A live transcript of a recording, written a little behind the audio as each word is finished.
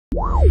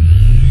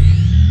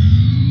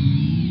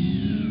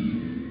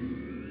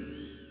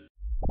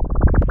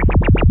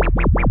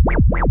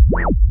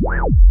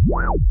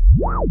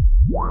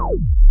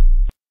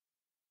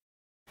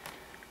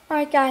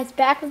Alright guys,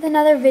 back with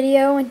another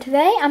video, and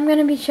today I'm going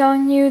to be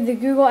showing you the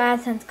Google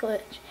AdSense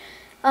glitch.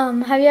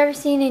 Have you ever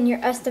seen in your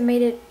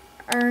estimated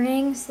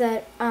earnings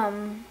that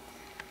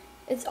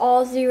it's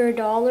all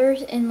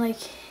 $0 and like,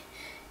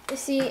 you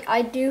see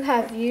I do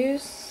have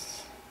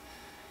views,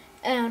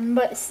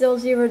 but it's still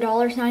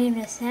 $0, not even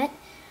a cent?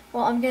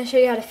 Well, I'm going to show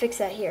you how to fix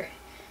that here.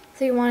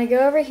 So you want to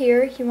go over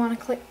here, you want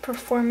to click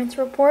performance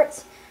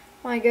reports,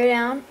 you want to go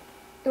down,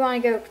 you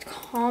want to go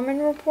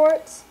common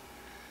reports.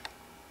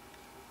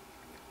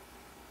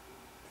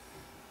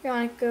 You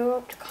want to go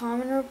up to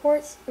common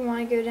reports, you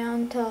want to go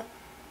down to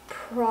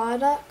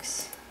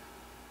products.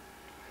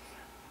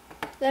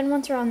 Then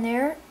once you're on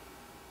there,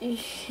 you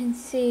can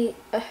see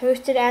a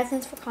hosted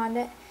AdSense for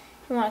content.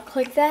 You want to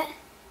click that,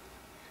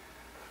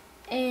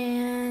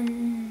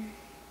 and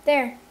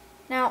there.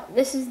 Now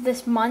this is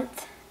this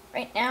month.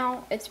 Right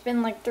now it's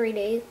been like 3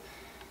 days.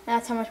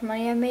 That's how much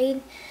money I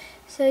made.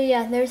 So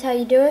yeah, there's how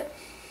you do it.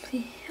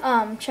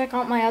 Check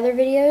out my other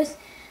videos.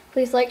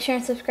 Please like, share,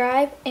 and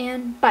subscribe,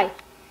 and bye.